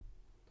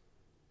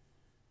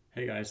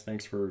Hey guys,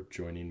 thanks for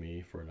joining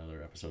me for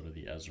another episode of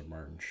the Ezra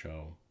Martin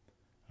Show.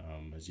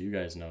 As you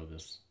guys know,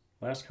 this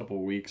last couple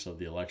of weeks of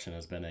the election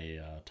has been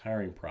a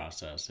tiring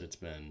process. It's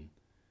been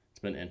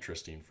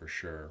interesting for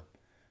sure.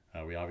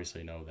 We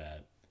obviously know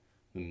that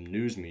the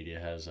news media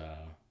has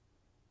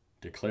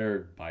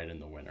declared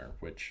Biden the winner,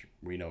 which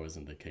we know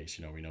isn't the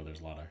case. We know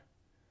there's a lot of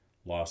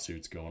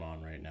lawsuits going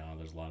on right now.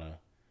 There's a lot of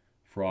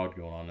fraud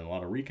going on and a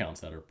lot of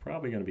recounts that are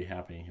probably going to be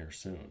happening here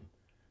soon.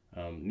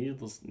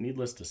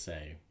 Needless to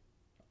say,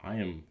 I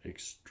am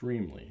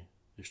extremely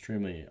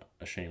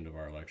ashamed of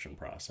our election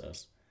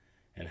process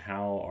and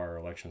how our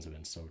elections have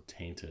been so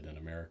tainted in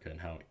America and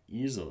how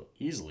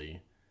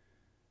easily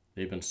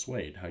they've been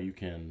swayed. How you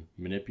can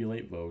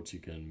manipulate votes, you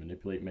can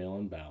manipulate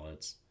mail-in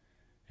ballots.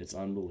 It's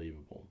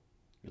unbelievable.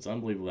 It's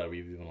unbelievable that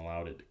we've even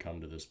allowed it to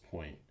come to this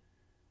point.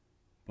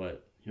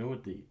 But you know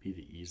what would be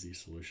the easy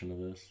solution to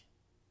this?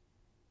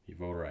 The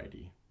voter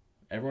ID.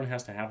 Everyone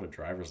has to have a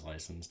driver's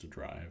license to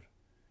drive.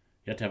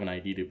 You have to have an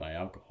ID to buy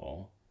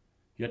alcohol.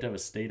 You have to have a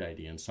state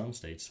ID in some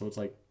states. So it's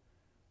like,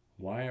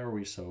 why are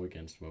we so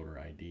against voter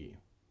ID?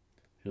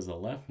 Because the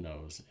left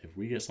knows if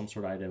we get some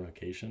sort of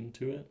identification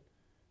to it,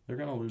 they're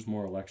going to lose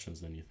more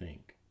elections than you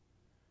think.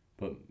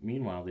 But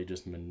meanwhile, they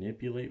just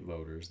manipulate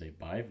voters. They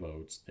buy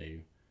votes.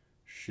 They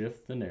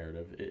shift the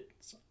narrative.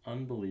 It's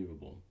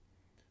unbelievable.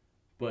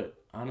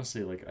 But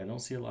honestly, I don't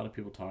see a lot of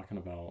people talking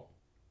about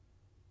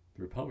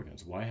the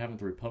Republicans. Why haven't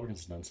the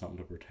Republicans done something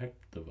to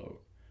protect the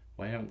vote?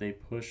 Why haven't they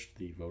pushed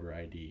the voter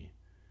ID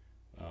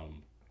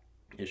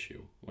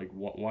issue?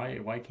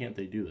 Why can't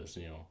they do this?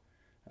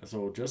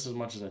 So just as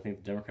much as I think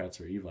the Democrats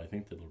are evil, I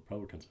think that the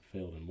Republicans have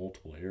failed in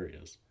multiple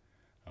areas.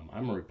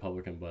 I'm a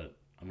Republican, but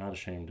I'm not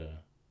ashamed to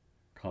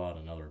call out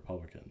another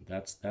Republican.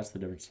 That's the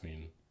difference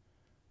between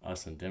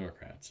us and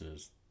Democrats.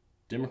 Is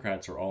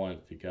Democrats are all in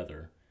it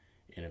together,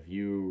 and if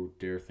you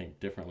dare think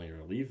differently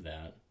or leave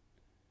that,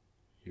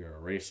 you're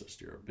a racist,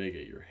 you're a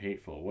bigot, you're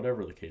hateful,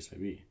 whatever the case may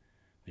be.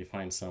 They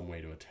find some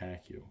way to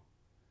attack you.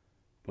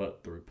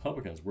 But the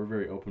Republicans, we're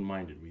very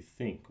open-minded. We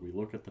think, we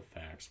look at the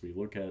facts, we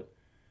look at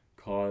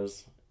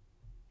cause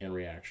and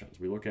reactions.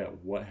 We look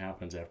at what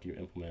happens after you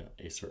implement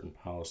a certain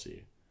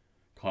policy,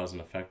 cause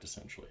and effect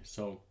essentially.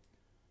 So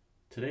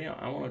today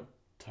I want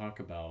to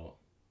talk about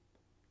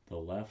the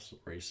left's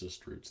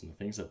racist roots and the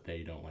things that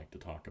they don't like to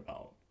talk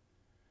about.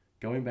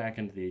 Going back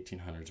into the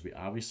 1800s, we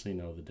obviously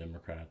know the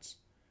Democrats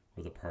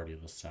were the party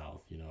of the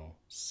South,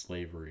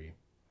 slavery,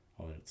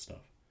 all that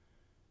stuff.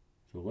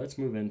 So let's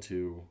move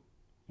into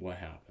what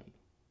happened.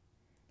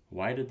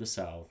 Why did the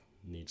South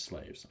need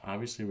slaves?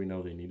 Obviously, we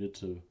know they needed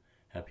to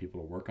have people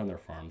to work on their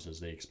farms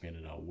as they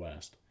expanded out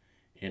west.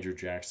 Andrew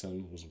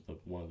Jackson was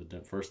one of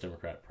the first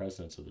Democrat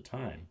presidents of the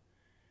time,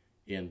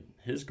 and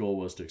his goal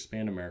was to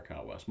expand America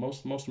out west.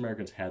 Most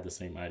Americans had the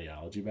same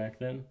ideology back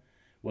then. It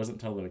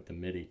wasn't until the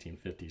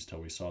mid-1850s till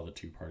we saw the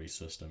two-party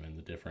system and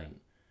the different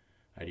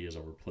ideas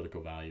over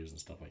political values and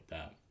stuff like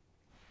that.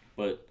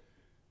 But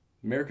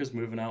America's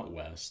moving out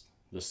west.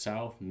 The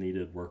South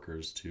needed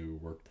workers to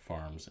work the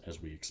farms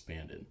as we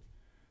expanded.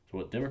 So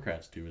what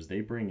Democrats do is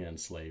they bring in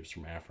slaves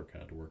from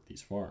Africa to work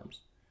these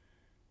farms.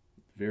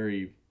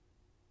 Very,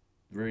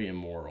 very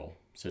immoral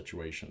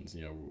situations.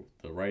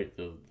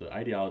 The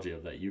ideology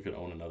of that you could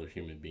own another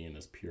human being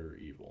is pure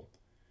evil.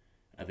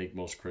 I think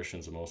most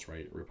Christians and most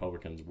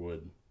Republicans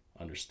would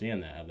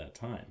understand that at that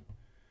time.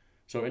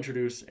 So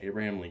introduce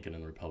Abraham Lincoln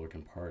and the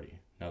Republican Party.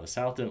 Now the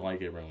South didn't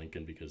like Abraham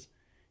Lincoln because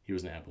he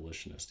was an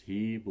abolitionist.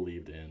 He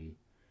believed in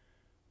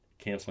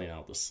canceling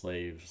out the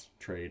slaves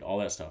trade, all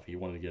that stuff. He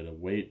wanted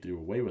to do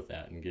away with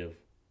that and give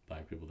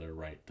black people their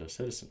right to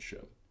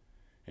citizenship.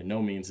 In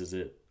no means is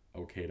it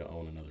okay to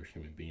own another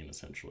human being,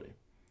 essentially.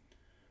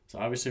 So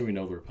obviously we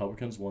know the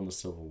Republicans won the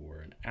Civil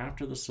War, and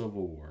after the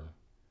Civil War,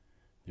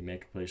 the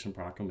Emancipation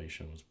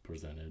Proclamation was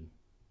presented,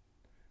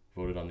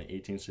 voted on the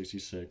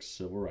 1866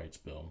 Civil Rights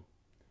Bill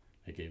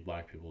that gave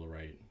black people the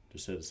right to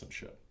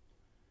citizenship.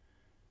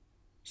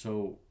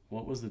 So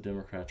what was the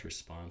Democrats'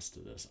 response to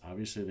this?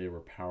 Obviously, they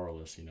were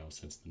powerless,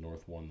 since the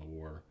North won the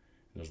war.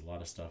 And there's a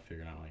lot of stuff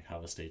figuring out how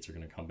the states are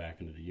going to come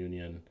back into the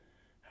Union,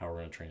 how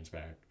we're going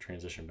to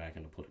transition back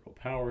into political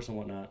powers and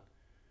whatnot.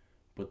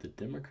 But the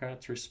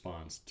Democrats'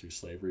 response to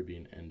slavery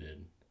being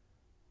ended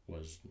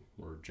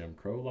were Jim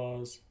Crow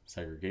laws,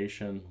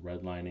 segregation,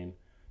 redlining,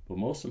 but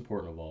most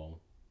important of all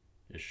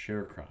is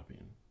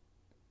sharecropping.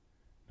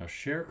 Now,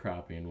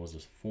 sharecropping was a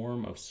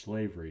form of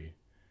slavery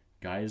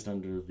guised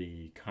under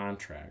the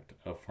contract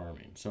of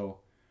farming.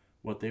 So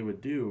what they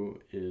would do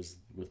is,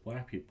 with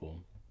black people,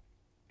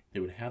 they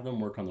would have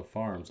them work on the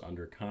farms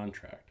under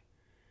contract.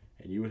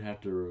 And you would have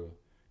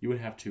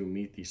to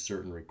meet these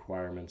certain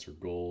requirements or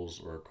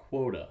goals or a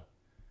quota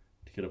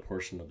to get a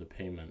portion of the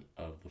payment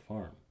of the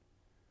farm.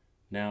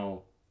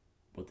 Now,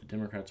 what the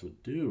Democrats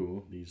would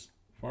do, these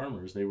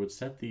farmers, they would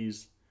set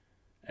these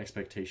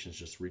expectations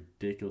just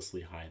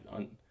ridiculously high,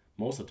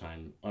 most of the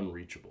time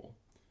unreachable.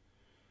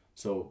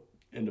 So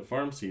into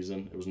farm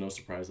season, it was no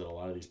surprise that a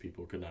lot of these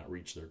people could not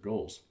reach their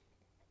goals.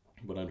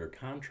 But under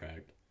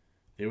contract,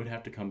 they would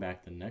have to come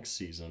back the next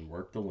season,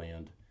 work the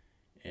land,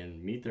 and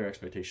and meet their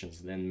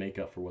expectations, then make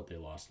up for what they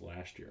lost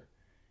last year.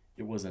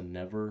 It was a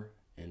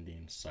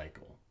never-ending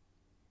cycle.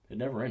 It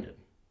never ended.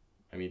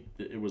 I mean,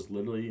 it was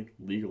literally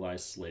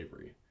legalized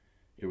slavery.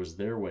 It was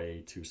their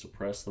way to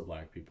suppress the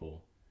black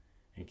people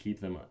and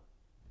keep them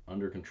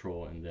under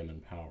control and them in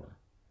power.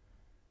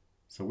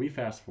 So we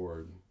fast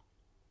forward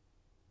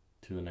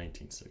to the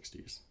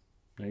 1960s.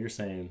 Now you're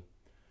saying,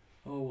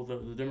 oh, well,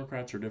 the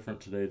Democrats are different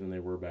today than they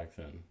were back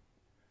then.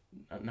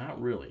 Not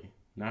really.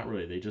 Not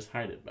really. They just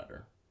hide it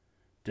better.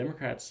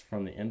 Democrats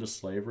from the end of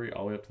slavery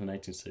all the way up to the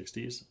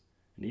 1960s,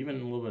 and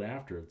even a little bit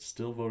after,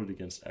 still voted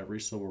against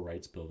every civil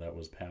rights bill that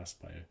was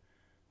passed by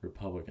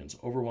Republicans.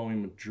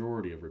 Overwhelming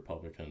majority of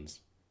Republicans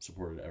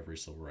supported every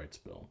civil rights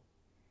bill.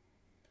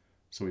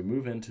 So we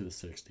move into the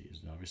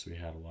 60s, and obviously we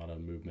had a lot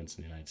of movements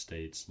in the United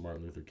States,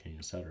 Martin Luther King,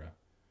 etc.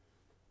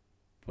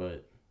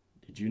 But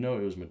did you know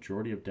it was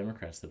majority of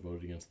Democrats that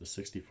voted against the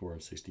 64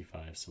 and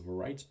 65 civil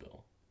rights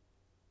bill?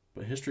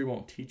 But history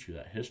won't teach you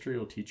that. History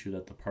will teach you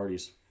that the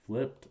parties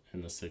flipped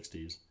in the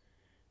 60s,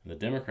 and the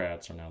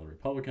Democrats are now the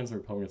Republicans, the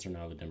Republicans are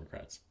now the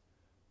Democrats,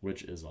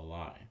 which is a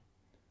lie.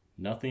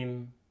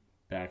 Nothing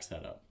backs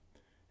that up.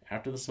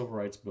 After the civil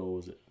rights bill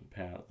was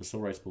passed, the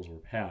civil rights bills were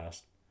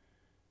passed,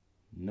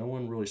 no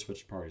one really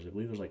switched parties. I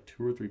believe there's like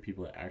 2 or 3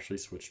 people that actually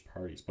switched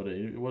parties, but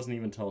it wasn't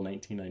even until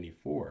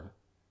 1994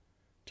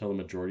 till the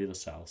majority of the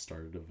South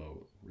started to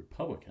vote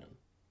Republican.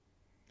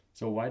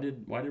 So why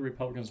did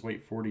Republicans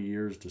wait 40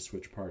 years to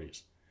switch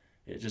parties?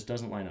 It just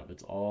doesn't line up.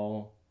 It's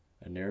all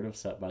a narrative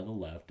set by the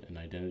left and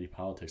identity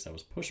politics that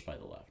was pushed by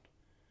the left.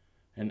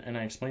 And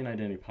I explain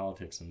identity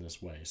politics in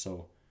this way.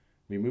 So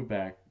we move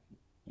back,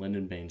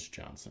 Lyndon Baines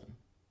Johnson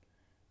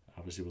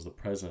obviously was the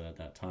president at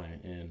that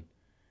time, and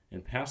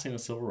in passing the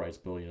civil rights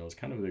bill, it was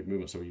kind of a big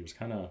movement, so he was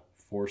kind of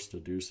forced to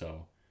do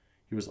so.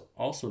 He was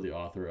also the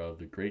author of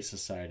The Great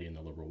Society and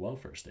the Liberal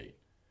Welfare State.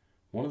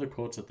 One of the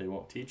quotes that they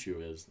won't teach you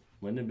is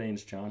Lyndon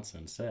Baines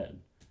Johnson said,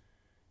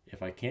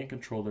 "If I can't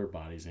control their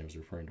bodies," and he was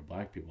referring to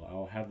black people,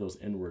 "I'll have those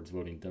N-words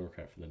voting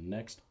Democrat for the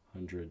next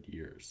 100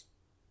 years.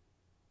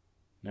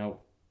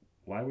 Now,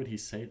 why would he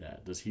say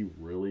that? Does he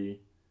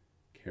really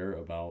care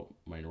about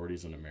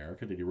minorities in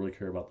America? Did he really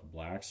care about the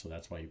blacks, so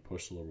that's why he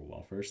pushed the liberal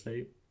welfare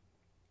state?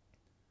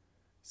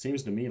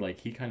 Seems to me like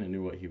he kind of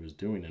knew what he was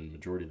doing, and the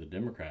majority of the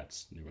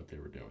Democrats knew what they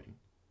were doing.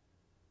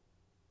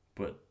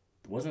 But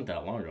it wasn't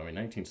that long ago. I mean,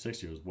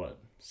 1960 was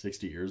what,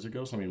 60 years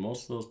ago? So, I mean,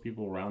 most of those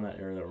people around that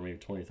era that were maybe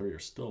 23 are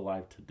still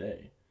alive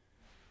today.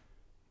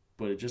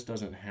 But it just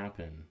doesn't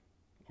happen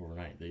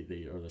overnight.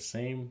 They are the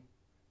same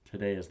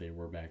today as they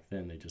were back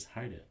then. They just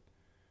hide it.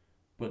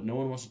 But no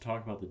one wants to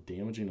talk about the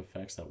damaging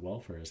effects that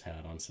welfare has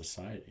had on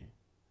society.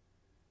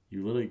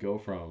 You literally go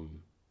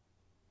from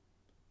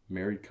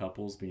married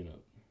couples being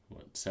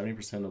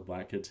 70% of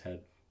black kids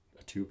had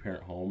a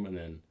 2-parent home, and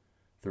then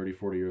 30,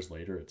 40 years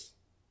later, it's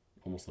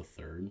almost a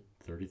third,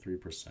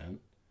 33%.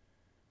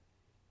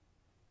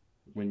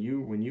 When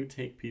you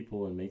take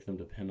people and make them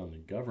depend on the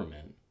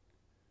government,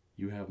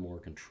 you have more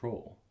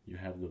control. You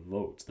have the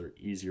votes. They're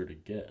easier to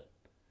get.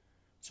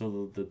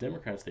 So the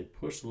Democrats, they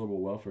push the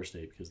liberal welfare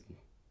state because,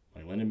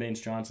 like Lyndon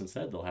Baines Johnson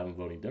said, they'll have them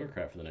voting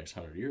Democrat for the next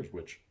 100 years,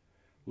 which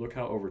look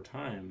how over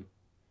time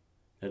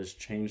that has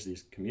changed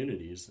these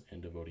communities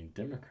into voting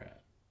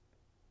Democrat.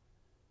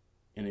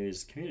 And in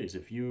these communities,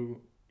 if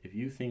you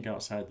think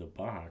outside the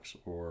box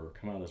or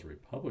come out as a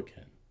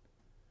Republican,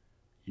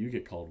 you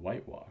get called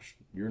whitewashed.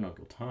 You're an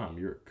Uncle Tom.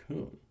 You're a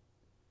coon.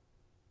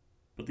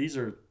 But these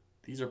are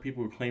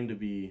people who claim to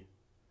be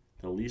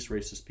the least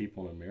racist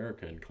people in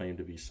America and claim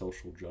to be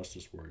social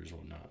justice warriors and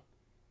whatnot.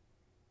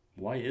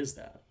 Why is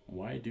that?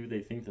 Why do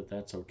they think that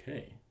that's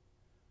okay?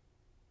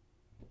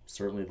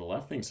 Certainly the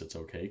left thinks it's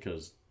okay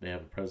because they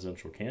have a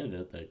presidential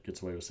candidate that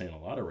gets away with saying a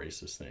lot of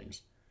racist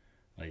things.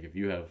 Like, if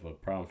you have a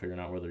problem figuring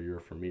out whether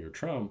you're for me or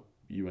Trump,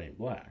 you ain't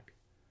black.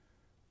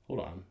 Hold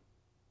on.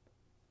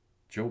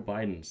 Joe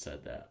Biden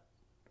said that.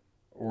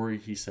 Or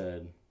he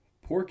said,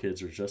 poor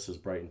kids are just as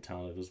bright and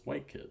talented as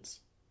white kids.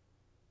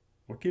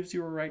 What gives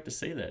you a right to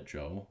say that,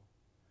 Joe?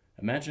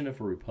 Imagine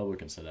if a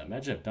Republican said that.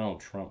 Imagine if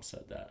Donald Trump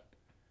said that.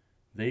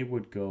 They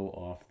would go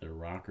off their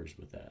rockers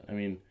with that. I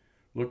mean,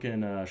 look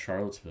in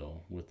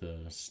Charlottesville with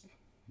the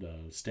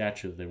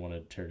statue that they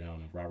wanted to tear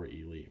down of Robert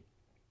E. Lee.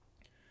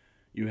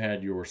 You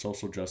had your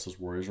social justice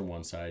warriors on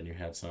one side, and you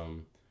had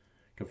some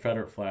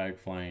Confederate flag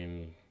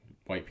flying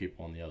white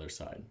people on the other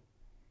side.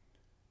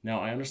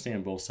 Now, I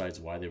understand both sides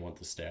why they want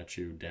the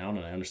statue down,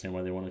 and I understand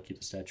why they want to keep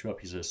the statue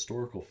up. He's a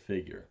historical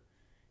figure.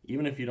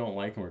 Even if you don't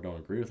like him or don't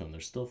agree with him,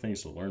 there's still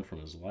things to learn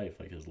from his life,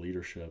 like his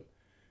leadership,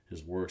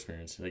 his war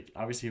experience. Like,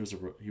 obviously,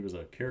 he was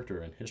a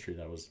character in history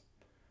that was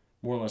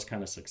more or less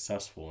kind of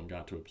successful and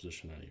got to a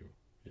position that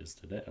he is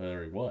today,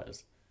 or he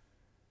was.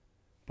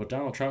 But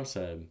Donald Trump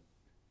said,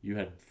 you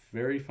had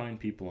very fine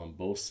people on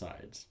both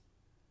sides.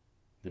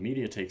 The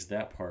media takes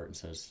that part and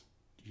says,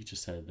 you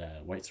just said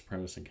that white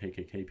supremacists and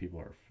KKK people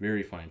are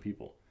very fine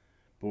people.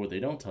 But what they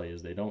don't tell you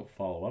is they don't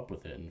follow up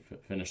with it and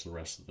finish the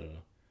rest of the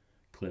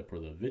clip or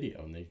the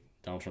video. And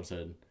Donald Trump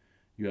said,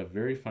 you have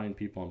very fine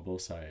people on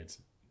both sides,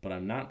 But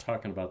I'm not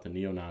talking about the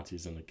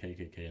neo-Nazis and the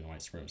KKK and the white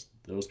supremacists.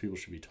 Those people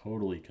should be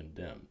totally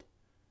condemned.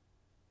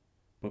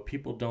 But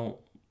people don't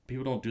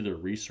do their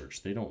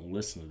research. They don't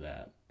listen to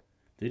that.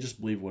 They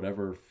just believe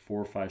whatever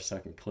 4 or 5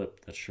 second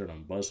clip that's shared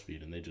on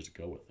BuzzFeed, and they just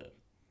go with it.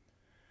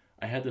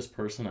 I had this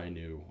person I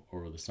knew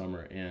over the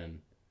summer,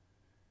 and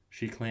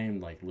she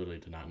claimed like literally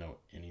to not know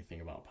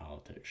anything about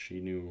politics.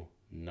 She knew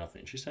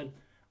nothing. She said,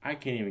 I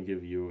can't even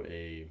give you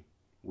a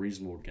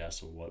reasonable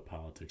guess of what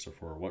politics are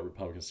for, what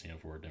Republicans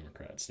stand for, or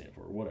Democrats stand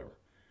for, or whatever.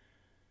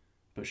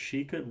 But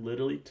she could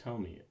literally tell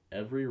me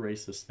every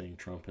racist thing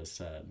Trump has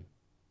said,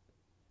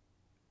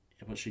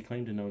 but she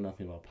claimed to know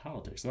nothing about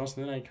politics. And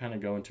also then I kind of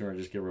go into her and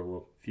just give her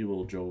a few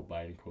little Joe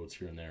Biden quotes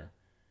here and there.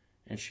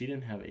 And she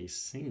didn't have a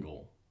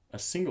single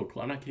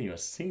clue, I'm not kidding you, a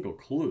single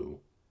clue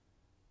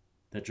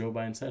that Joe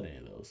Biden said any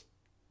of those.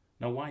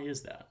 Now, why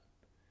is that?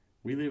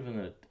 We live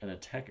in a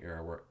tech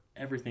era where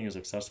everything is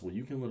accessible.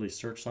 You can literally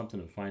search something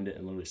and find it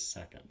in literally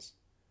seconds.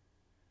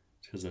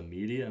 It's because the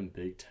media and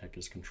big tech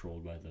is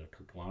controlled by the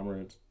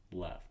conglomerate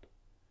left.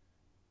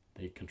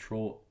 They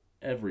control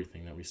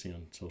everything that we see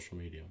on social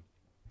media.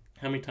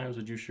 How many times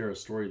would you share a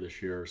story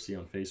this year or see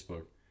on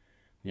Facebook?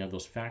 You have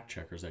those fact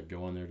checkers that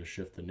go on there to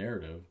shift the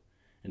narrative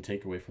and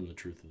take away from the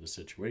truth of the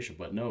situation.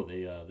 But no,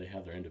 they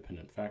have their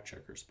independent fact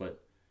checkers.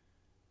 But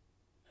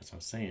that's what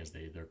I'm saying is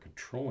they're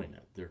controlling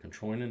it. They're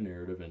controlling the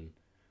narrative and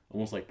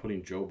almost like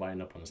putting Joe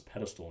Biden up on his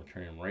pedestal and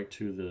carrying him right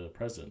to the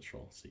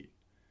presidential seat.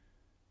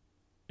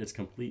 It's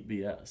complete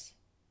BS.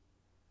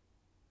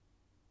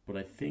 But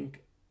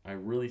I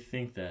really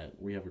think that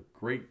we have a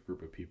great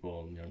group of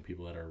people and young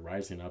people that are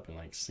rising up and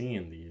like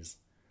seeing these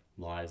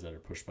lies that are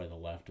pushed by the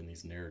left and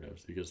these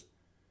narratives. Because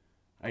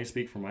I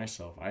speak for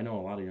myself. I know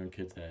a lot of young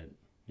kids that,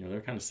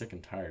 they're kind of sick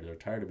and tired. They're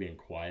tired of being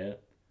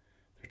quiet.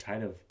 They're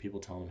tired of people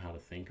telling them how to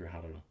think or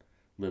how to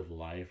live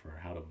life or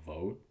how to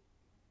vote.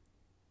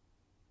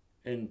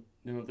 And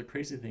the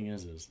crazy thing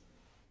is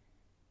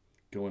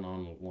going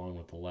on along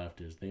with the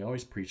left is they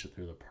always preach that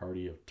they're the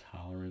party of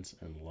tolerance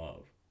and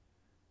love.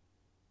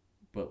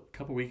 But a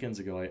couple weekends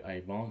ago,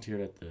 I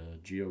volunteered at the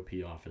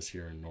GOP office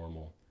here in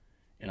Normal,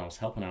 and I was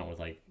helping out with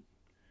like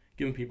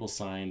giving people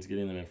signs,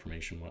 getting them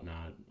information,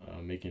 whatnot,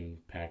 making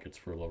packets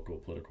for local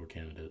political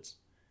candidates.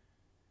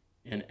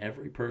 And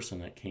every person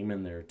that came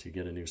in there to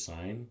get a new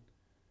sign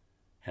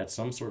had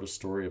some sort of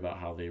story about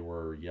how they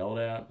were yelled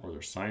at, or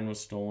their sign was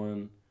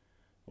stolen,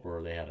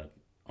 or they had an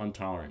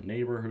intolerant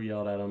neighbor who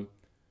yelled at them.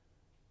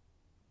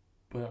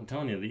 But I'm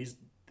telling you,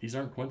 these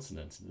aren't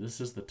coincidences. This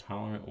is the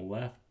tolerant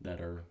left that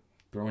are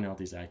throwing out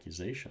these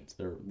accusations.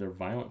 They're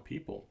violent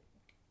people.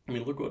 I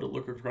mean,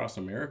 look across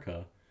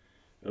America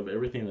of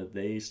everything that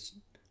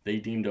they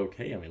deemed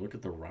okay. I mean, look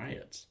at the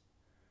riots.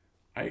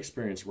 I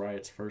experienced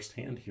riots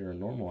firsthand here in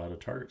Normal at a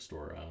Target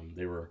store.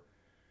 They were,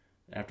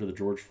 after the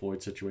George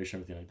Floyd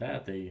situation, everything like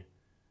that,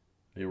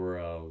 they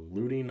were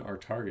looting our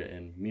Target,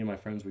 and me and my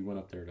friends, we went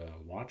up there to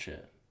watch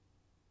it.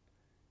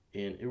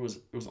 And it was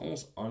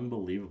almost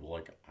unbelievable.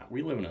 Like,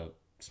 we live in a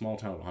small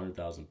town of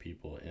 100,000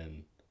 people,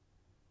 and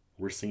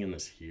we're seeing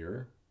this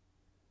here.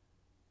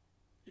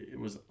 It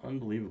was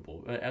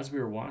unbelievable. As we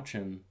were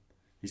watching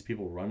these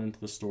people run into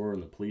the store,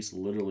 and the police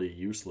literally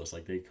useless,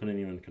 like they couldn't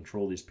even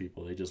control these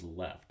people, they just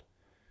left.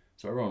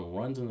 So everyone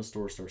runs in the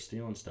store, starts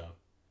stealing stuff.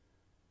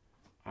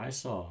 I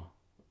saw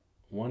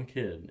one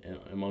kid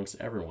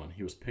amongst everyone.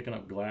 He was picking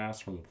up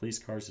glass from the police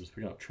cars. He was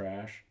picking up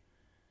trash.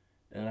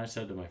 And I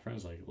said to my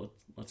friends, like,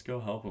 let's go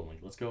help him. Like,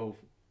 let's go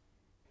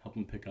help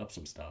him pick up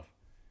some stuff.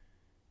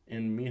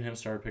 And me and him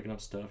started picking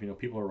up stuff.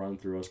 People are running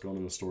through us, going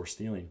in the store,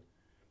 stealing.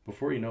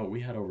 Before you know it, we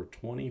had over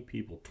 20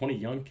 people, 20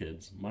 young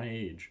kids, my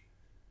age,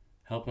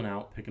 helping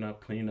out, picking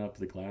up, cleaning up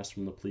the glass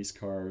from the police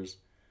cars.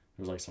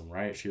 There was like some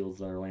riot shields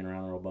that are laying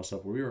around that all bust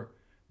up. We were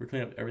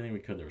cleaning up everything we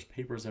could. There was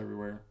papers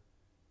everywhere.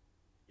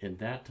 And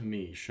that to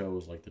me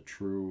shows like the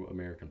true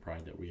American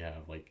pride that we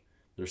have. Like,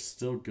 there's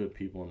still good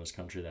people in this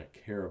country that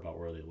care about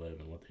where they live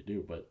and what they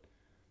do. But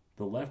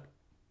the left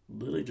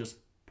literally just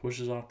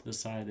pushes off to the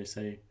side. They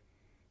say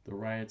the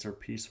riots are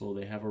peaceful.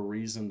 They have a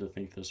reason to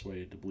think this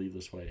way, to believe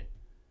this way.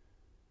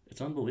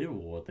 It's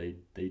unbelievable what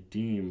they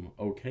deem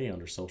okay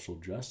under social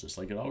justice.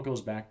 Like, it all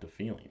goes back to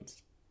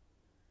feelings.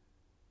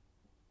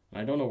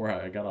 I don't know where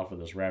I got off of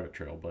this rabbit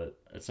trail, but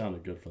it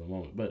sounded good for the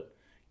moment. But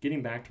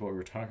getting back to what we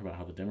were talking about,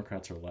 how the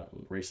Democrats are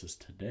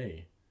racist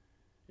today,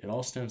 it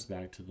all stems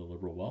back to the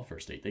liberal welfare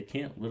state. They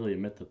can't literally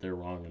admit that they're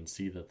wrong and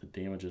see that the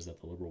damages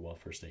that the liberal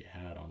welfare state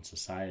had on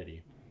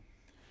society.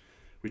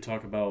 We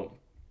talk about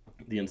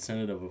the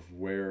incentive of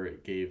where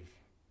it gave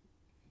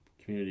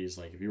communities,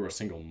 like if you were a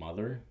single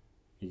mother,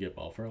 you get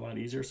welfare a lot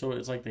easier. So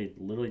it's like they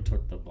literally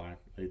took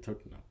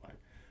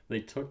they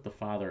took the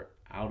father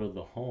out of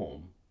the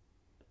home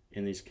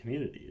in these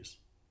communities.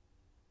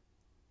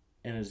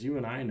 And as you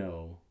and I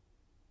know,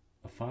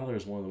 a father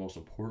is one of the most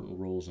important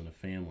roles in a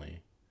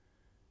family,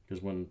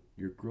 because when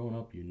you're growing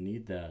up, you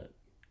need that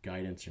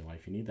guidance in your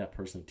life. You need that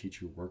person to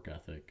teach you work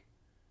ethic.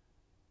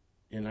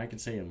 And I can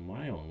say in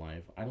my own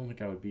life, I don't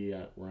think I would be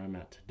at where I'm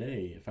at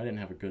today if I didn't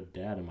have a good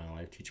dad in my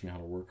life teach me how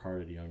to work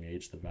hard at a young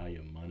age, the value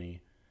of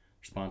money,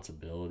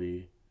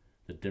 responsibility,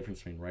 the difference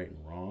between right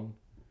and wrong.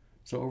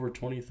 So over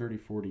 20, 30,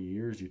 40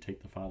 years, you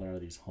take the father out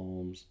of these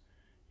homes,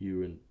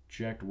 you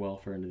inject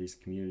welfare into these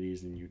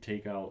communities, and you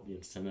take out the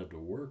incentive to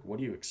work. What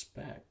do you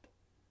expect?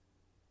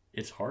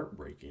 It's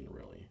heartbreaking,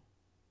 really.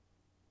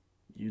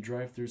 You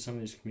drive through some of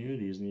these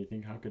communities and you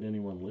think, how could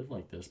anyone live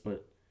like this?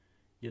 But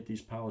yet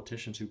these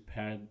politicians who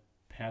pad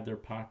their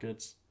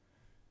pockets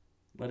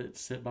let it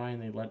sit by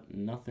and they let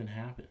nothing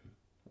happen.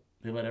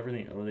 They let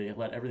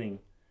everything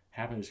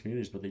happen in these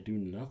communities, but they do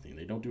nothing.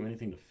 They don't do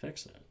anything to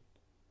fix it.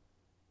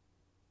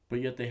 But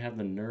yet they have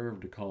the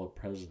nerve to call a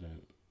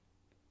president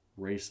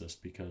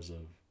racist because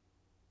of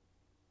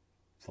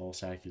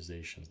false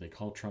accusations. They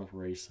call Trump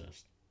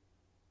racist.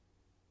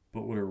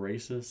 But would a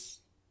racist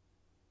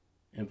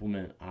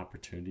implement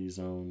opportunity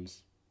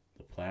zones,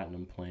 the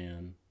Platinum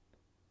Plan?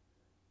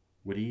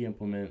 Would he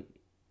implement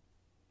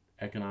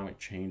economic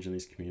change in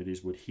these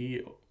communities? Would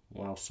he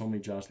allow so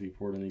many jobs to be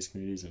poured in these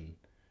communities and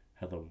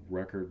have the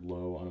record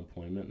low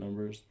unemployment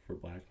numbers for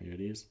black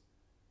communities?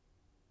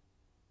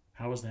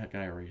 How is that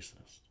guy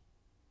racist?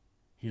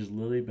 He's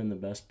literally been the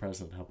best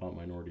president to help out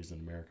minorities in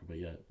America, but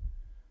yet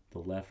the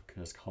left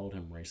has called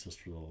him racist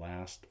for the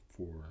last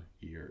 4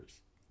 years.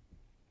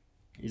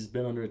 He's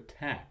been under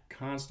attack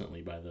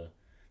constantly by the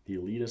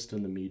elitists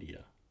in the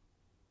media.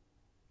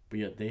 But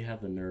yet they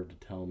have the nerve to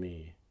tell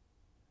me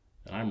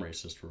that I'm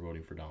racist for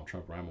voting for Donald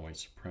Trump or I'm a white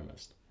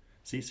supremacist.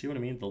 See what I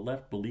mean? The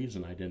left believes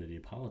in identity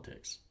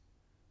politics.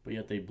 But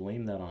yet they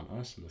blame that on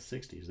us in the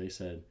 60s. They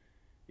said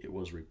it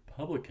was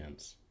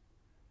Republicans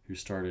who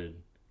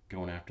started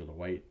going after the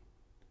white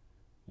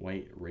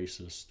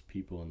racist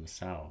people in the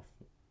South.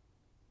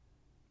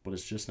 But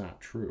it's just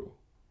not true.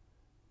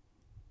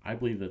 I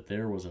believe that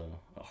there was a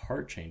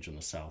heart change in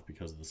the South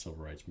because of the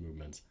civil rights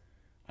movements.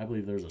 I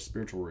believe there's a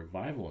spiritual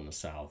revival in the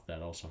South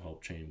that also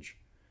helped change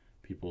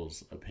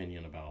people's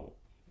opinion about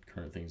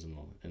current things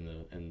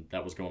and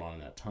that was going on in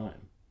that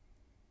time.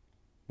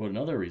 But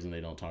another reason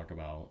they don't talk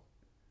about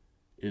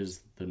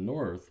is the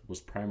North was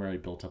primarily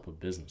built up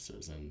of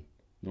businesses, and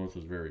North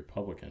was very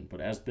Republican.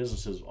 But as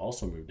businesses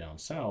also moved down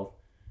South,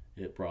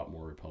 it brought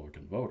more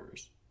Republican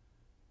voters.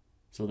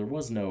 So there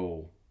was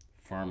no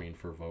farming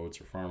for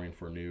votes or farming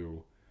for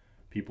new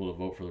people to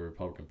vote for the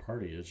Republican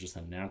Party. It's just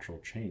a natural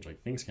change.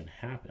 Like, things can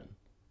happen.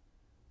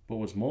 But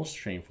what's most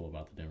shameful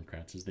about the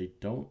Democrats is they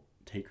don't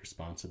take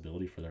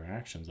responsibility for their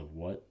actions of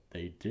what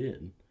they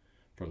did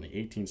from the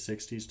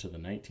 1860s to the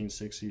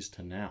 1960s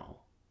to now.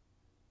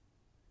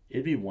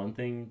 It'd be one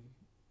thing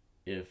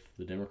if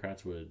the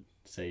Democrats would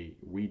say,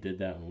 we did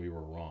that and we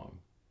were wrong.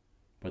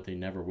 But they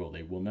never will.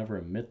 They will never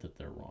admit that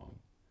they're wrong.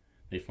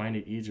 They find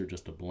it easier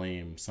just to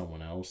blame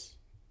someone else,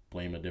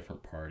 blame a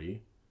different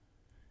party.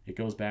 It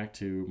goes back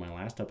to my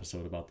last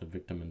episode about the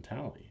victim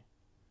mentality.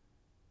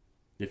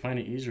 They find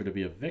it easier to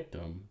be a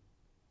victim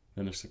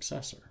than a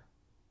successor.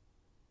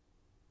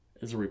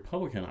 As a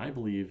Republican, I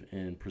believe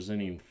in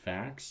presenting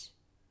facts,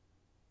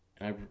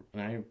 and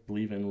I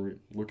believe in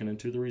looking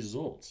into the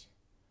results.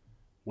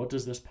 What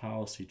does this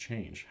policy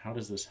change? How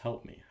does this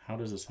help me? How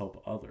does this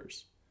help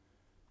others?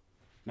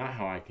 Not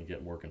how I can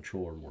get more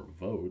control or more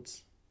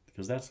votes,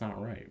 because that's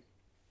not right.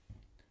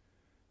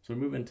 So we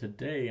move in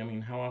today. I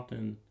mean, how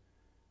often...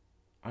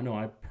 I'll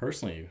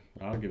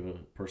give a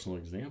personal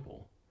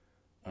example.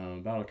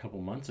 About a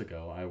couple months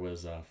ago, I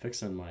was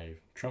fixing my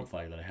Trump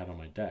flag that I had on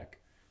my deck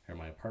in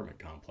my apartment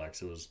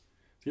complex. It was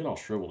getting all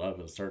shriveled up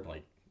and it started to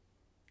like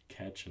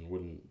catch and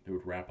it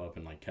would wrap up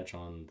and like catch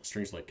on, the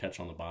strings would like catch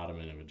on the bottom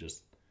and it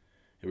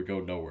would go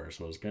nowhere.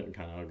 So it was getting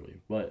kind of ugly.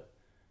 But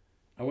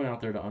I went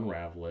out there to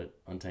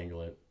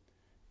untangle it,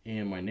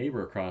 and my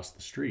neighbor across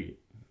the street,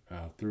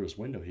 through his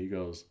window, he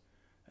goes,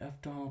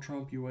 "F Donald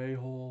Trump, you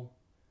a-hole."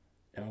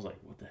 And I was like,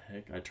 what the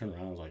heck? I turned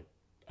around, I was like,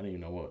 I didn't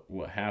even know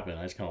what happened.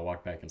 I just kind of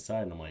walked back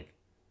inside, and I'm like,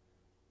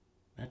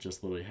 that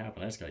just literally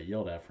happened. I just got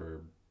yelled at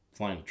for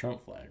flying the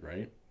Trump flag,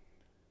 right?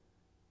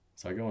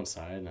 So I go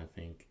inside, and I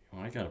think,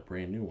 well, I got a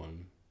brand new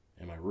one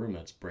in my room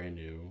that's brand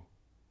new.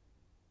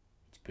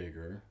 It's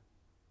bigger.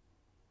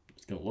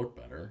 It's going to look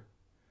better.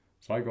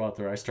 So I go out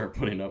there, I start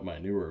putting up my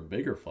newer,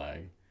 bigger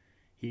flag.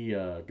 He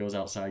goes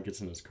outside,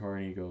 gets in his car,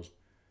 and he goes,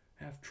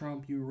 "F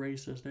Trump, you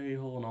racist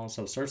a-hole," and all this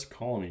stuff. Starts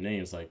calling me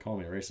names, like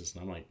calling me a racist,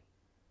 and I'm like,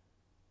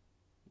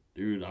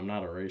 dude, I'm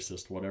not a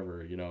racist,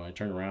 whatever. I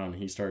turn around,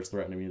 and he starts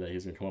threatening me that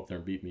he's going to come up there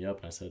and beat me up,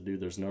 and I said, dude,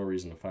 there's no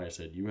reason to fight. I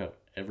said, you have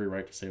every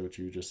right to say what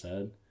you just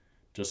said,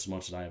 just as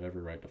much as I have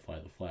every right to fly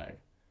the flag.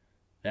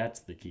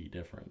 That's the key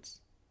difference.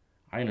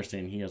 I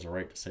understand he has a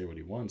right to say what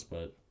he wants,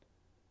 but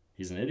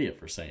he's an idiot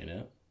for saying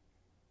it.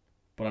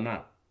 But I'm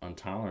not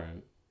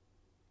intolerant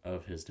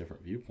of his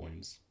different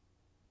viewpoints,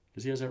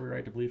 because he has every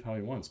right to believe how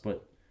he wants.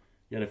 But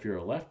yet if you're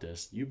a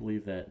leftist, you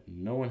believe that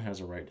no one has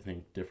a right to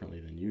think differently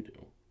than you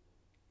do.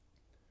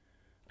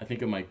 I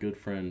think of my good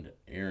friend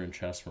Aaron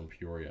Chess from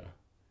Peoria.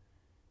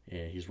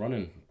 And he's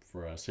running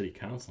for a city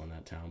council in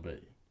that town,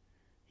 but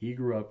he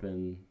grew up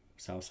in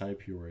Southside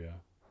Peoria,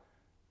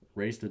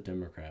 raised a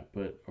Democrat,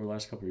 but over the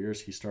last couple of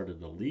years he started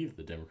to leave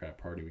the Democrat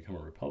Party and become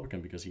a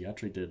Republican because he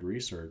actually did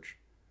research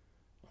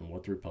on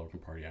what the Republican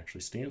Party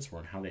actually stands for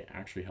and how they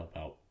actually help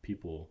out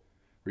people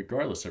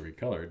regardless of your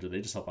color. Do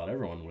they just help out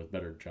everyone with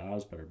better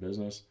jobs, better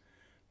business,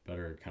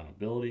 better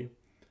accountability?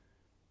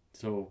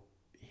 So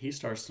he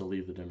starts to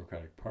leave the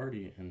Democratic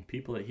Party, and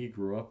people that he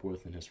grew up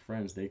with and his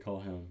friends, they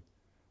call him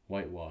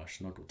whitewash,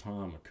 Uncle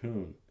Tom, a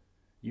coon,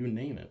 you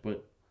name it.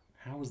 But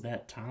how is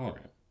that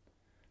tolerant?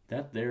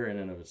 That there in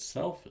and of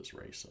itself is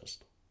racist.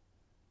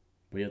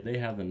 But yet they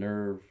have the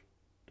nerve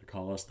to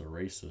call us the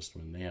racist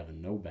when they have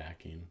no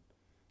backing,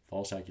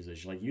 false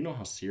accusation. Like, you know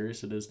how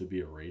serious it is to be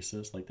a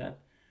racist? Like that,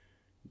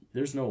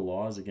 there's no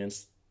laws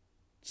against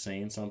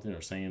saying something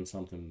or saying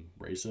something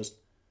racist.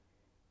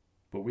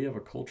 But we have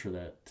a culture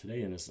that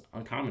today, and it's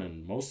uncommon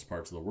in most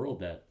parts of the world,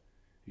 that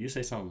if you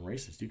say something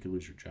racist, you could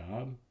lose your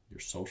job, your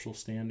social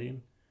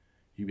standing,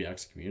 you'd be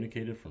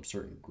excommunicated from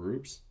certain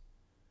groups.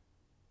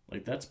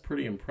 Like, that's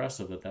pretty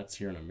impressive that that's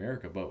here in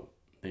America, but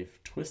they've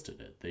twisted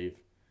it.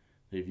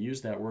 They've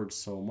used that word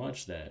so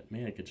much that,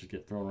 man, it could just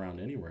get thrown around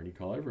anywhere and you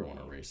call everyone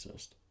a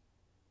racist.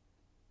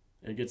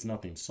 It gets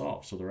nothing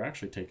solved. So they're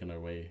actually taking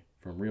away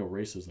from real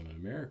racism in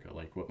America,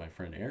 like what my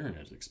friend Aaron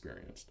has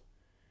experienced.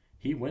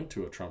 He went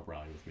to a Trump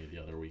rally with me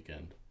the other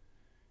weekend,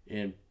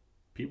 and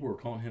people were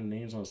calling him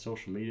names on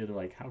social media. They're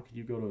like, how could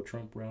you go to a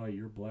Trump rally?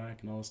 You're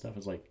black and all this stuff.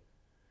 It's like,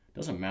 it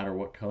doesn't matter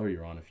what color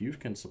you're on. If you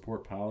can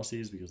support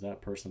policies because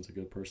that person's a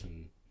good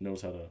person,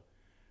 knows how to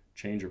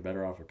change or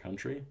better off a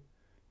country,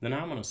 then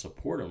I'm going to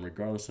support him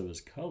regardless of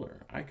his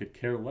color. I could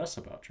care less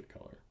about your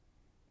color.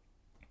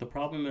 The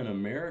problem in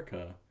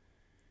America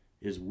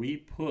is we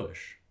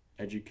push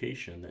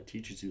education that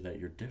teaches you that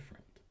you're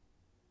different.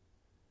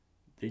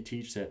 They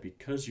teach that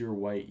because you're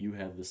white, you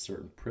have this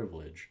certain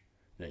privilege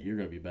that you're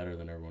going to be better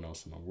than everyone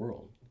else in the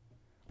world.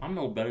 I'm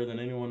no better than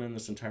anyone in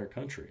this entire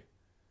country.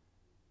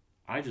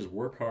 I just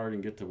work hard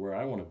and get to where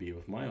I want to be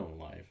with my own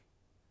life.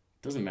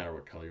 Doesn't matter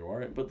what color you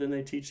are. But then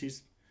they teach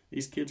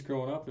these kids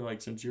growing up, they're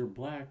like, since you're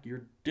black,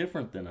 you're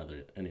different than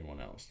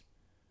anyone else.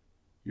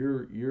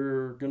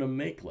 You're going to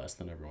make less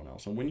than everyone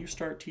else. And when you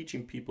start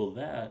teaching people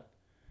that,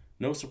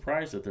 no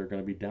surprise that they're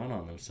going to be down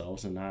on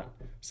themselves and not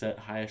set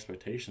high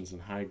expectations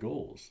and high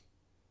goals.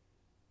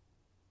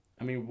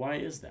 I mean, why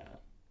is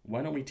that?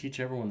 Why don't we teach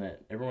everyone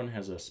that everyone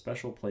has a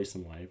special place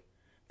in life?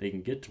 They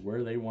can get to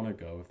where they want to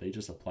go if they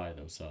just apply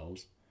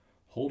themselves,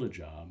 hold a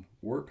job,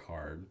 work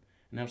hard,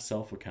 and have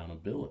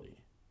self-accountability.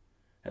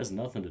 It has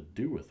nothing to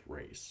do with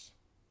race.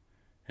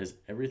 It has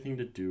everything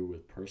to do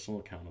with personal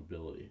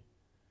accountability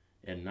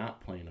and not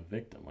playing a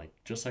victim. Like,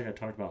 just like I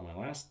talked about in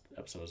my last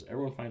episodes,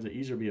 everyone finds it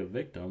easier to be a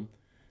victim,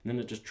 and then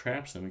it just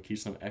traps them and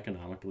keeps them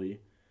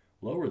economically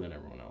lower than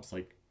everyone else.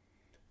 Like,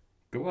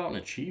 go out and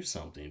achieve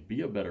something.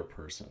 Be a better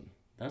person.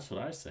 That's what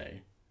I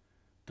say.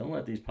 Don't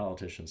let these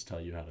politicians tell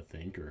you how to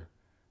think or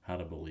how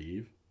to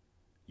believe.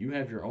 You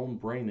have your own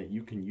brain that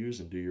you can use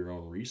and do your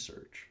own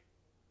research,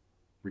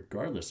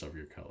 regardless of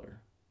your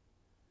color.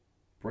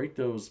 Break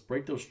those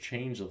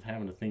chains of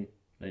having to think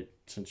that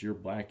since you're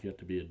black, you have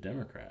to be a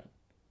Democrat.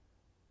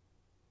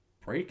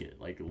 Break it.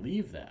 Like,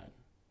 leave that.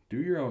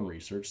 Do your own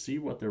research. See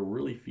what they're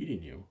really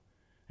feeding you.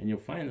 And you'll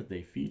find that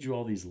they feed you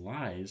all these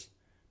lies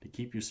to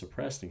keep you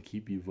suppressed and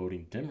keep you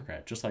voting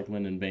Democrat. Just like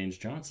Lyndon Baines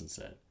Johnson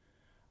said,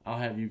 I'll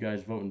have you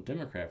guys voting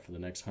Democrat for the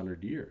next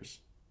 100 years.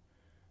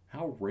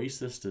 How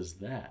racist is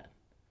that?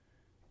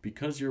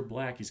 Because you're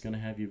black, he's going to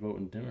have you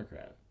voting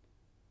Democrat.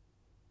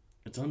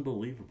 It's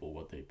unbelievable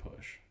what they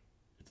push.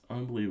 It's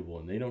unbelievable,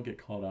 and they don't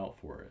get called out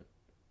for it.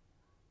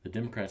 The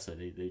Democrats,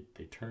 they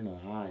turn an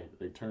eye,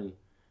 they turn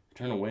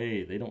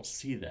away. They don't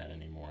see that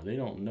anymore. They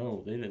don't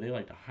know. They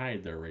like to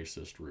hide their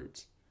racist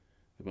roots.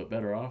 But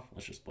better off,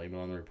 let's just blame it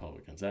on the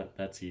Republicans.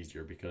 That's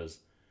easier because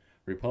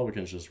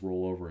Republicans just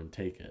roll over and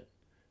take it.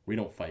 We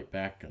don't fight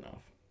back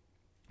enough.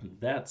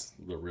 That's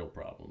the real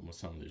problem with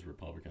some of these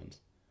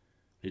Republicans.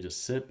 They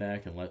just sit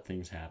back and let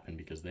things happen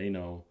because they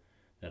know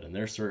that in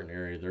their certain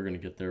area they're going to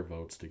get their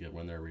votes to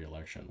win their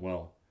re-election.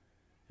 Well,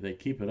 if they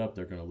keep it up,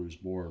 they're going to lose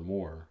more and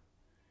more.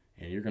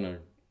 And you're going to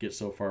get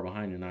so far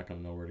behind, you're not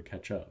going to know where to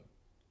catch up.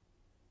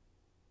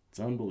 It's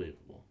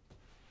unbelievable.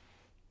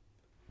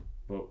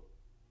 But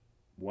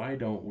why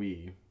don't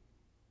we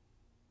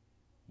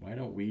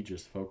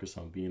just focus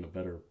on being a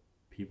better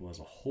people as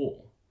a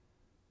whole?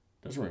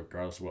 It doesn't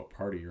regardless of what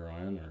party you're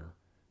on or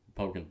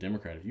Republican,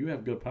 Democrat. If you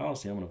have good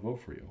policy, I'm going to vote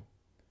for you.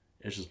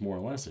 It's just more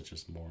on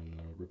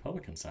the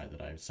Republican side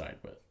that I side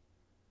with.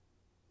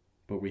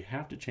 But we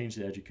have to change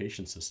the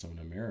education system in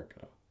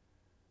America.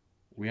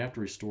 We have to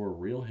restore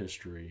real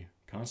history,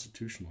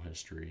 constitutional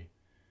history,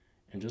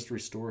 and just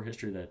restore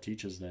history that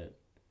teaches that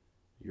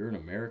you're an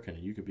American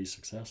and you could be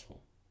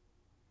successful.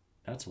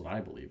 That's what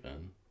I believe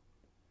in.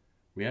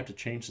 We have to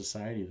change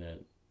society that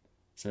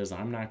says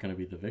I'm not going to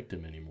be the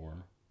victim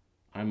anymore.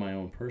 I'm my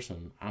own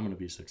person. I'm going to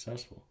be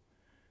successful.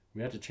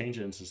 We have to change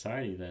it in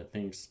society that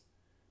thinks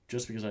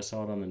just because I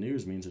saw it on the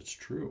news means it's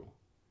true.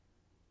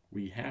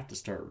 We have to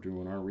start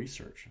doing our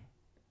research.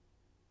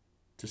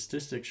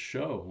 Statistics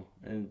show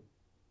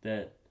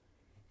that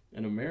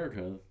in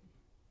America,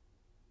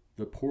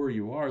 the poorer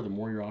you are, the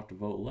more you're off to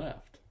vote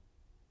left.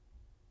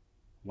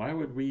 Why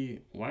would we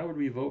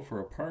vote for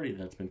a party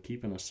that's been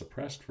keeping us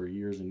suppressed for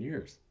years and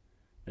years?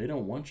 They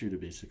don't want you to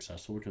be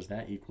successful because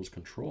that equals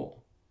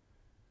control.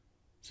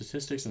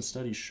 Statistics and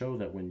studies show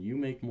that when you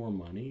make more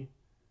money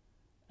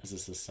as a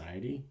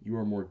society, you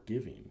are more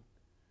giving.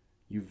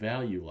 You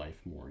value life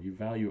more. You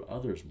value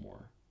others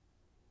more.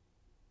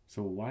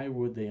 So why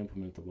would they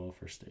implement the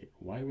welfare state?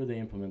 Why would they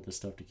implement this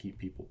stuff to keep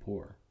people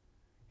poor?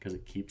 Because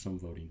it keeps them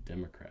voting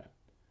Democrat.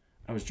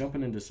 I was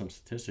jumping into some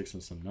statistics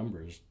and some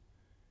numbers,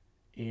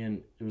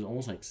 and it was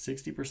almost like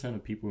 60%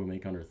 of people who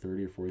make under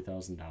 $30,000 or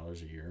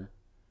 $40,000 a year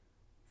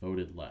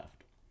voted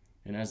left.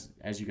 And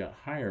as you got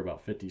higher,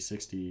 about 50,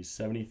 60,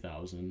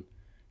 70,000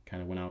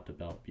 kind of went out to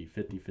about be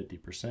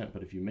 50%.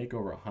 But if you make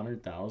over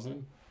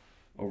 100,000,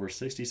 over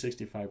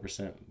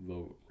 60-65%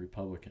 vote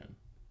Republican.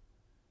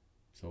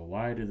 So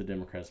why do the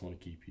Democrats want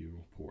to keep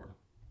you poor?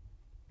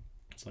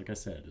 It's like I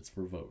said, it's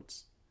for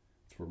votes.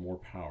 It's for more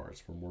power. It's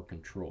for more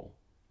control.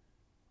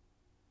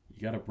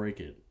 You got to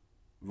break it.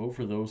 Vote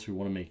for those who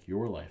want to make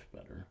your life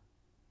better.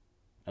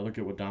 I look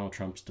at what Donald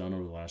Trump's done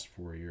over the last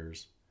 4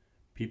 years.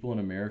 People in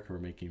America are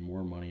making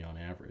more money on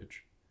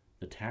average.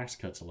 The tax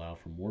cuts allow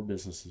for more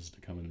businesses to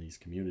come in these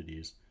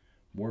communities,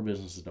 more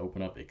businesses to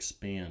open up,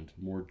 expand,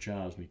 more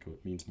jobs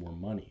means more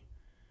money.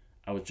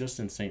 I was just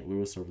in St.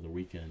 Louis over the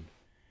weekend,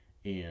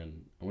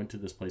 and I went to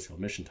this place called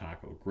Mission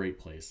Taco, great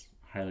place,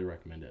 highly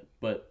recommend it.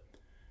 But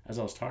as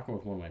I was talking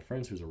with one of my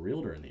friends who's a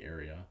realtor in the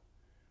area,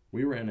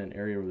 we were in an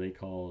area where they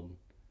called,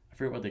 I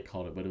forget what they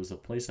called it, but it was a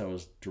place that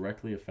was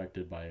directly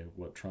affected by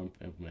what Trump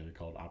implemented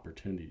called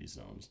opportunity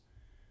zones.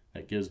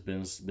 That gives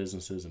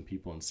businesses and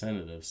people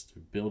incentives to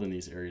build in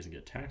these areas and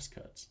get tax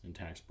cuts and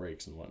tax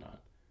breaks and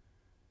whatnot.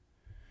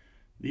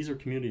 These are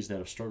communities that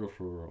have struggled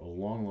for a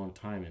long, long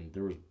time, and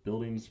there was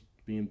buildings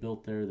being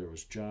built there, there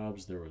was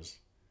jobs, there was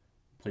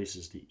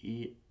places to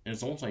eat, and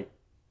it's almost like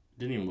it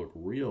didn't even look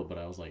real, but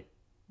I was like,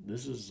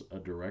 this is a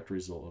direct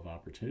result of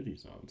opportunity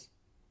zones.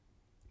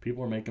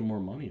 People are making more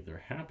money, they're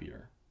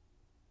happier.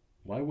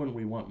 Why wouldn't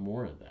we want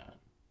more of that?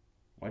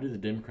 Why do the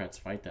Democrats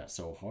fight that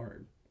so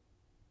hard?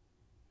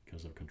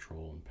 Because of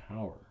control and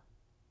power.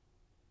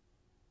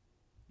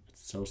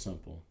 It's so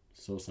simple,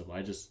 so simple.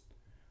 I just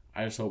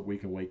hope we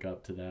can wake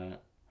up to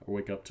that, or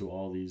wake up to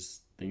all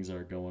these things that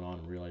are going on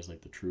and realize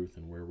like the truth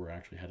and where we're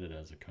actually headed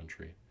as a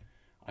country.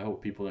 I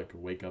hope people that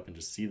could wake up and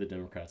just see the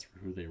Democrats for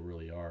who they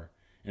really are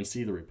and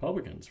see the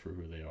Republicans for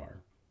who they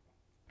are.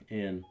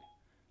 And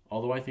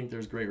although I think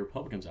there's great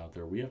Republicans out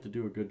there, we have to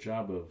do a good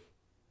job of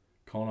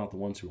calling out the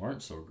ones who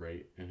aren't so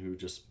great and who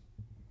just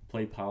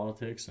play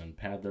politics and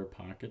pad their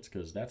pockets,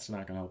 because that's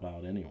not going to help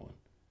out anyone.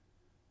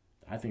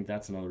 I think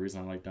that's another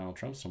reason I like Donald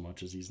Trump so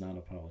much, is he's not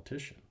a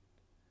politician.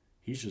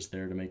 He's just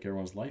there to make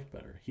everyone's life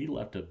better. He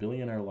left a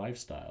billionaire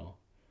lifestyle,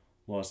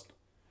 lost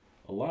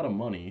a lot of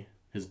money,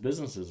 his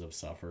businesses have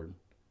suffered,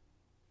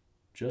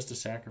 just to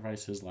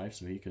sacrifice his life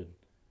so he could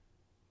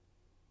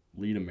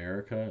lead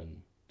America,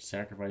 and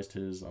sacrificed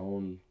his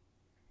own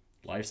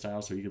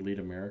lifestyle so he could lead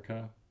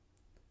America.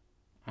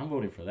 I'm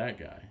voting for that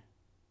guy.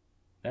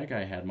 That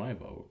guy had my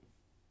vote.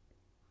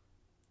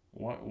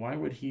 Why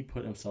would he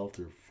put himself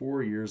through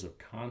 4 years of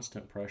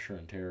constant pressure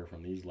and terror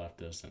from these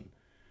leftists, and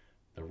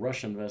the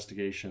Russia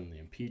investigation, the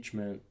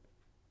impeachment?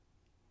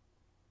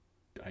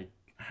 I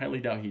highly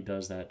doubt he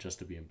does that just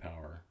to be in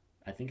power.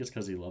 I think it's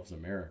because he loves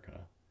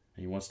America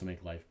and he wants to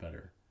make life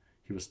better.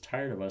 He was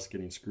tired of us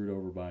getting screwed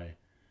over by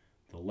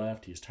the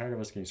left. He's tired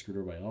of us getting screwed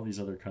over by all these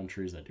other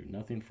countries that do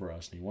nothing for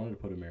us, and he wanted to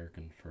put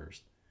American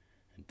first.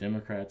 And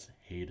Democrats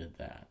hated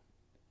that.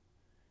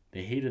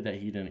 They hated that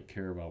he didn't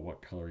care about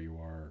what color you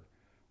are,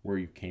 where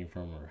you came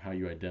from, or how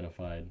you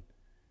identified.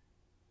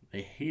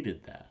 They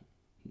hated that.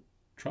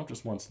 Trump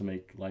just wants to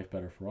make life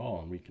better for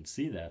all, and we can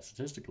see that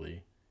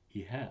statistically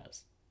he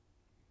has.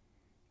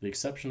 The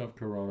exception of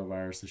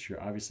coronavirus this year,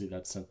 obviously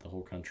that sent the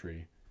whole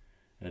country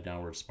in a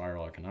downward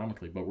spiral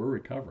economically, but we're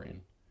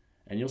recovering.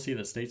 And you'll see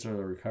that states that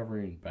are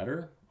recovering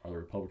better are the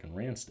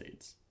Republican-ran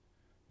states.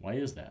 Why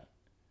is that?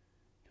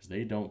 Because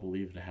they don't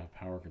believe to have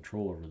power and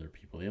control over their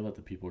people. They let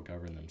the people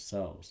govern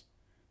themselves.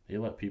 They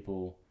let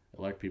people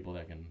elect people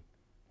that can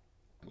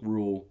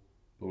rule,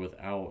 but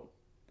without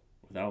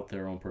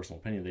their own personal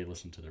opinion, they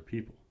listen to their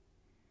people.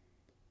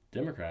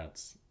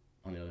 Democrats,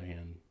 on the other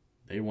hand,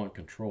 they want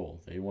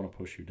control. They want to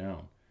push you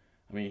down.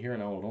 I mean, here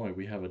in Illinois,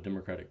 we have a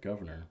Democratic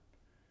governor.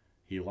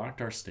 He locked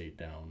our state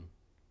down,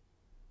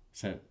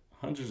 sent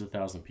hundreds of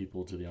thousands of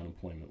people to the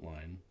unemployment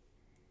line.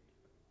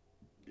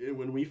 And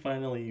when we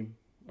finally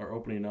are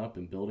opening up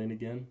and building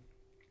again,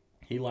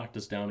 he locked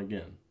us down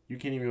again. You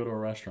can't even go to a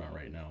restaurant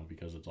right now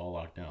because it's all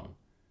locked down,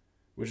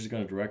 which is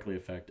going to directly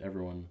affect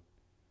everyone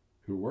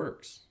who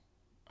works.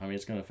 I mean,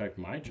 it's going to affect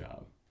my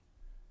job.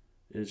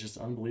 It's just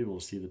unbelievable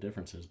to see the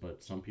differences,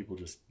 but some people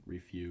just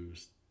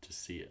refuse to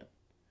see it.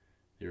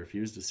 They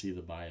refuse to see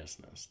the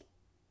biasness.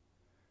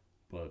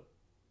 But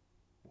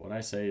what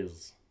I say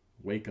is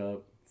wake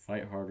up,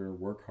 fight harder,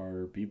 work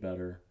harder, be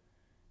better,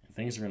 and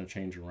things are going to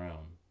change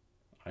around.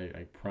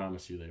 I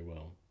promise you they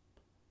will.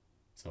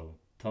 So,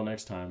 till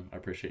next time, I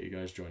appreciate you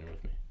guys joining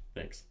with me.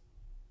 Thanks.